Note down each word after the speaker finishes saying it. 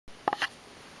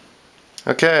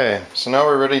Okay, so now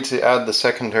we're ready to add the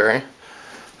secondary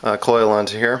coil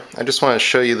onto here. I just want to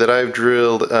show you that I've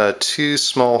drilled two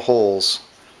small holes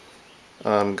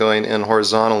going in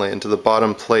horizontally into the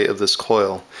bottom plate of this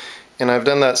coil. And I've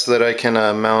done that so that I can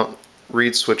mount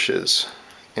reed switches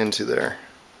into there,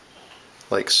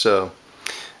 like so.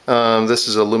 This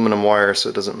is aluminum wire, so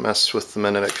it doesn't mess with the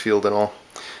magnetic field at all.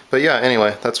 But yeah,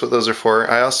 anyway, that's what those are for.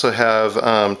 I also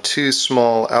have two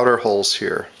small outer holes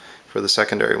here for the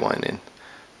secondary winding.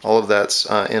 All of that's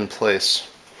in place.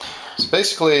 So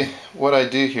basically what I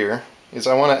do here is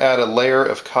I want to add a layer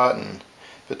of cotton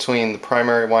between the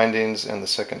primary windings and the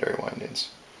secondary windings.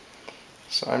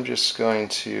 So I'm just going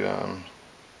to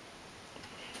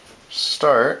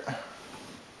start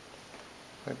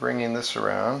by bringing this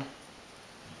around,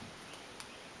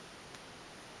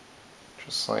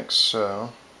 just like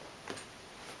so.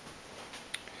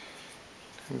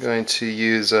 I'm going to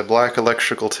use a black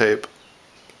electrical tape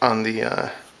on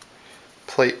the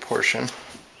plate portion.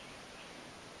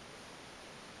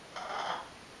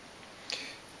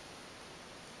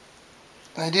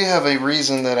 I do have a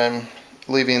reason that I'm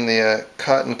leaving the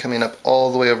cotton coming up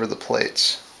all the way over the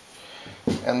plates,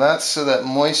 and that's so that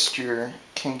moisture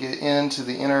can get into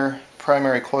the inner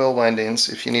primary coil windings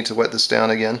if you need to wet this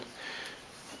down again,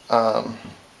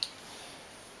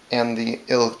 and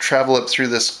it'll travel up through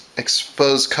this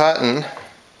exposed cotton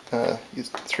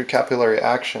through capillary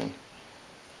action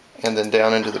and then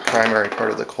down into the primary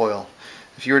part of the coil.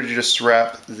 If you were to just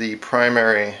wrap the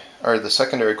primary or the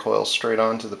secondary coil straight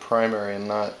onto the primary and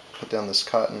not put down this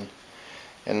cotton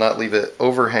and not leave it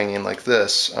overhanging like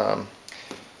this,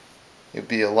 it'd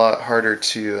be a lot harder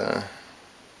to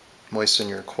moisten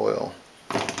your coil.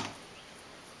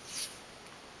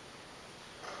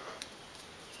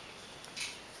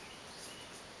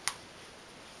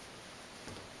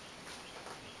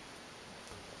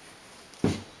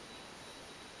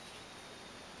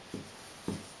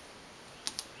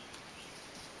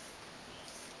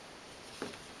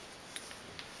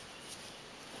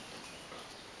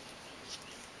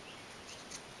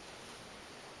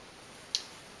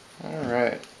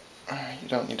 Alright, you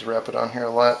don't need to wrap it on here a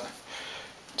lot.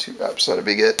 2 wraps ought to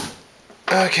be good.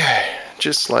 Okay,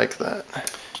 just like that.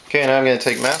 Okay, now I'm going to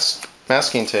take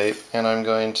masking tape and I'm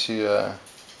going to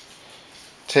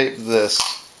tape this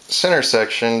center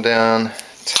section down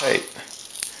tight,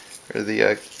 or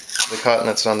the cotton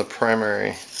that's on the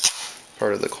primary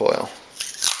part of the coil.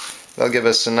 That'll give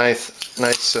us a nice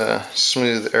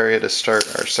smooth area to start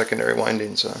our secondary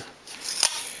windings on.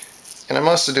 And I'm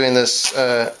also doing this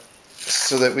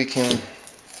so that we can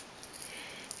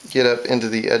get up into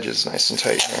the edges nice and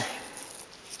tight here.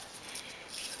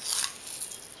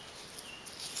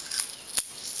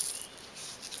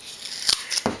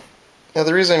 Now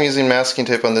the reason I'm using masking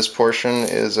tape on this portion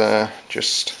is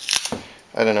just,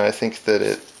 I don't know, I think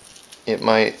that it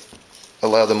might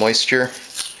allow the moisture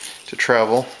to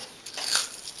travel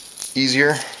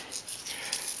easier.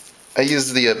 I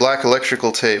use the black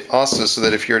electrical tape also so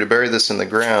that if you were to bury this in the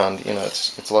ground, you know,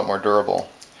 it's a lot more durable.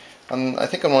 I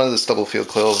think on one of the Stubblefield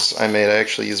coils I made, I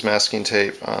actually used masking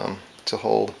tape to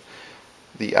hold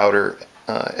the outer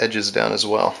edges down as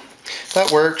well.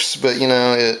 That works, but you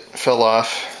know, it fell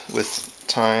off with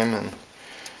time, and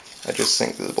I just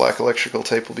think that the black electrical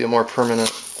tape will be a more permanent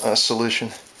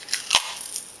solution.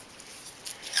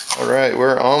 Alright,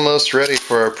 we're almost ready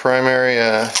for our primary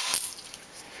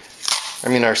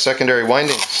our secondary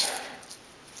windings.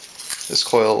 This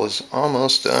coil is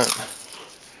almost done.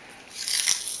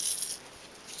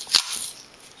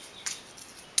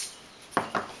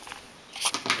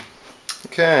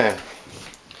 Okay,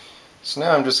 so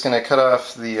now I'm just going to cut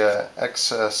off the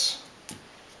excess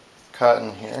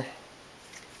cotton here.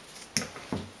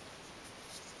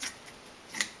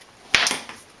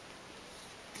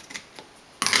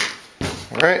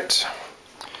 Alright,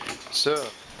 so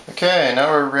okay, now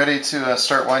we're ready to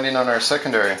start winding on our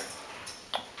secondary.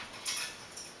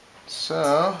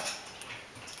 So,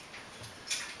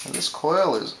 this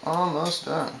coil is almost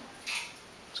done.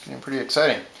 It's getting pretty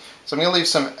exciting. So I'm going to leave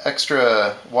some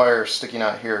extra wire sticking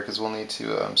out here because we'll need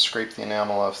to scrape the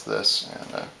enamel off this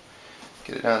and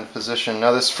get it down in position.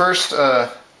 Now this first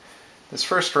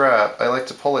wrap, I like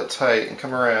to pull it tight and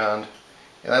come around,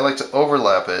 and I like to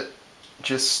overlap it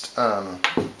just so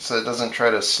it doesn't try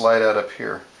to slide out up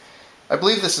here. I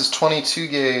believe this is 22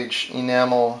 gauge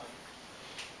enamel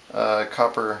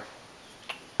copper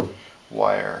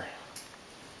wire.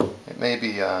 It may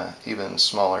be even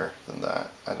smaller than that.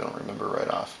 I don't remember right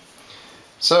off.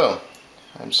 So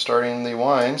I'm starting the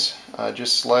winds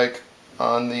just like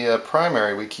on the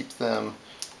primary. We keep them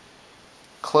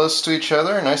close to each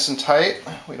other, nice and tight.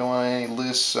 We don't want any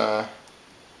loose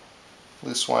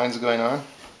loose winds going on.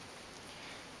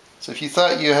 So if you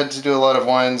thought you had to do a lot of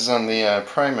winds on the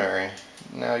primary,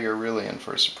 now you're really in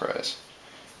for a surprise.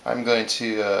 I'm going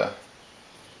to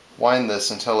wind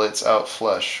this until it's out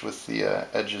flush with the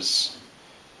edges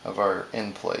of our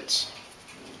end plates.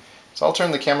 So I'll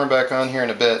turn the camera back on here in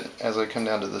a bit as I come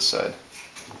down to this side.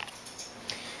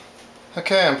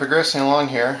 Okay, I'm progressing along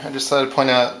here. I just thought I'd point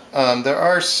out there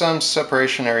are some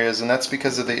separation areas, and that's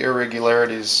because of the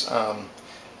irregularities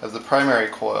of the primary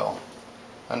coil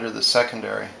under the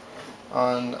secondary.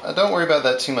 Don't worry about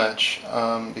that too much,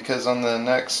 because on the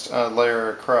next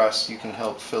layer across you can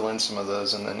help fill in some of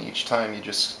those, and then each time you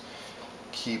just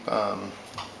keep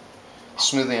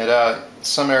smoothing it out.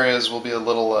 Some areas will be a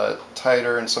little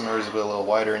tighter and some areas will be a little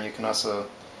wider, and you can also,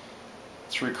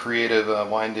 through creative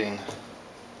winding,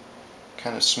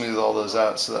 kind of smooth all those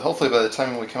out so that hopefully by the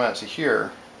time we come out to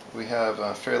here we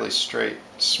have fairly straight,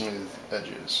 smooth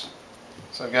edges.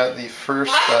 So I've got the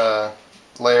first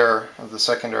layer of the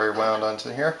secondary wound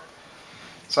onto here.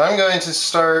 So I'm going to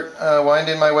start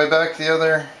winding my way back the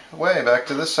other way, back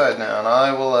to this side now, and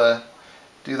I will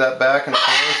do that back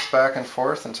and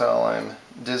forth until I'm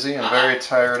dizzy and very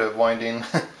tired of winding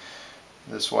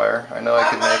this wire. I know I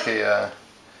could make a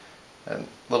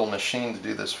little machine to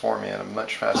do this for me at a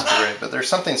much faster rate, but there's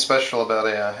something special about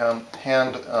a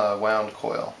hand wound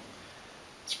coil.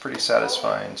 It's pretty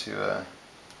satisfying to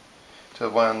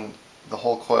wound the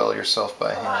whole coil yourself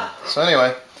by hand. So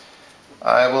anyway,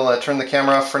 I will turn the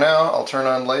camera off for now. I'll turn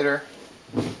on later.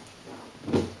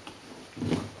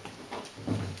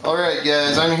 Alright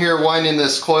guys, I'm here winding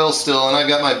this coil still, and I've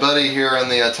got my buddy here on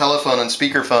the telephone and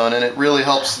speakerphone, and it really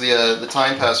helps the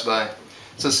time pass by.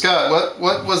 So Scott,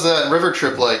 what was that river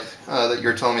trip like that you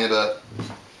were telling me about?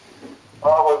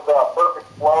 Well, it was perfect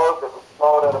flows. It was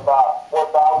flowed at about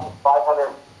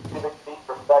 4,500 cubic feet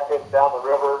per second down the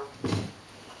river.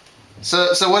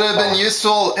 So would it have been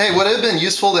useful? Hey, would it have been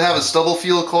useful to have a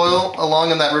Stubblefield coil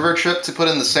along on that river trip to put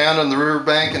in the sand on the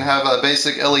riverbank and have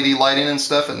basic LED lighting and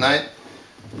stuff at night?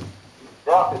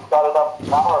 Yeah, it's got enough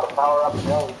power to power up the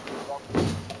LED.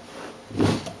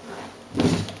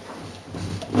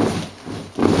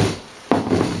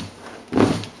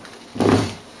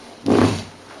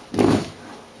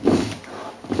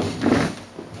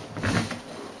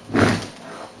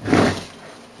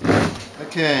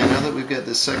 Okay, now that we've got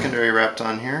this secondary wrapped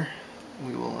on here,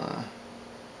 we will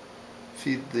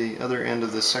feed the other end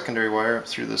of the secondary wire up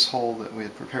through this hole that we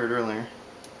had prepared earlier.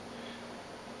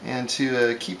 And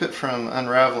to keep it from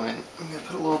unraveling, I'm going to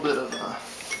put a little bit of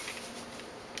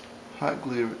hot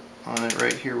glue on it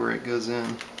right here where it goes in.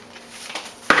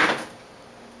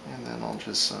 And then I'll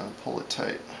just pull it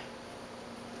tight.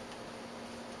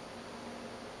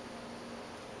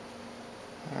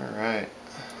 Alright.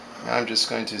 Now I'm just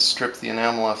going to strip the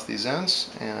enamel off these ends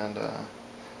and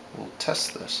we'll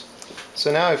test this.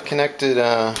 So now I've connected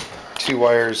two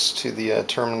wires to the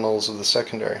terminals of the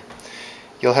secondary.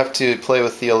 You'll have to play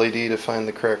with the LED to find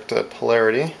the correct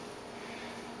polarity.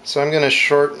 So I'm going to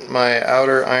short my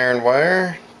outer iron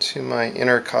wire to my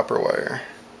inner copper wire.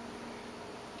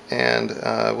 And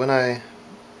when I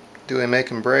do a make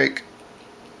and break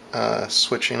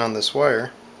switching on this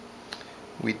wire,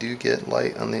 we do get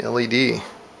light on the LED.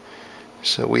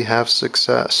 So we have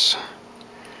success.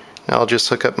 Now I'll just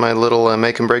hook up my little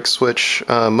make and break switch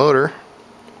motor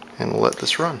and we'll let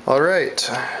this run. Alright,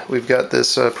 we've got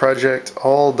this project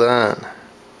all done.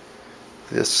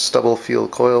 This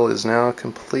Stubblefield coil is now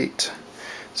complete.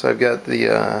 So I've got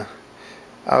the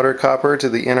outer copper to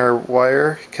the inner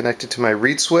wire connected to my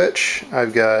reed switch.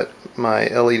 I've got my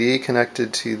LED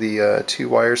connected to the two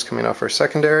wires coming off our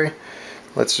secondary.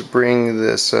 Let's bring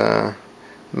this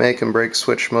make and break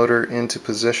switch motor into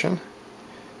position.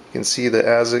 You can see that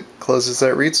as it closes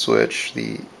that reed switch,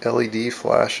 the LED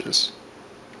flashes.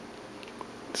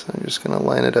 So I'm just going to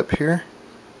line it up here.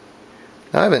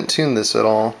 Now I haven't tuned this at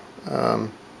all. I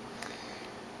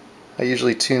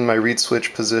usually tune my reed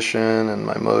switch position and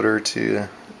my motor to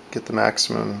get the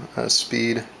maximum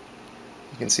speed.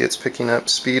 You can see it's picking up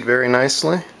speed very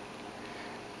nicely.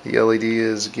 The LED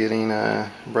is getting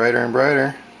brighter and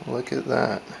brighter. Look at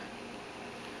that.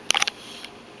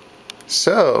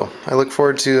 So, I look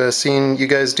forward to seeing you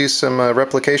guys do some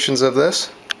replications of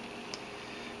this.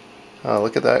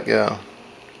 Look at that go.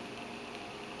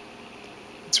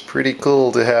 It's pretty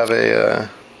cool to have a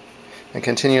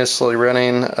continuously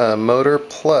running motor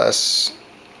plus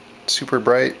super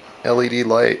bright LED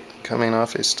light coming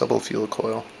off a Stubblefield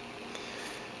coil.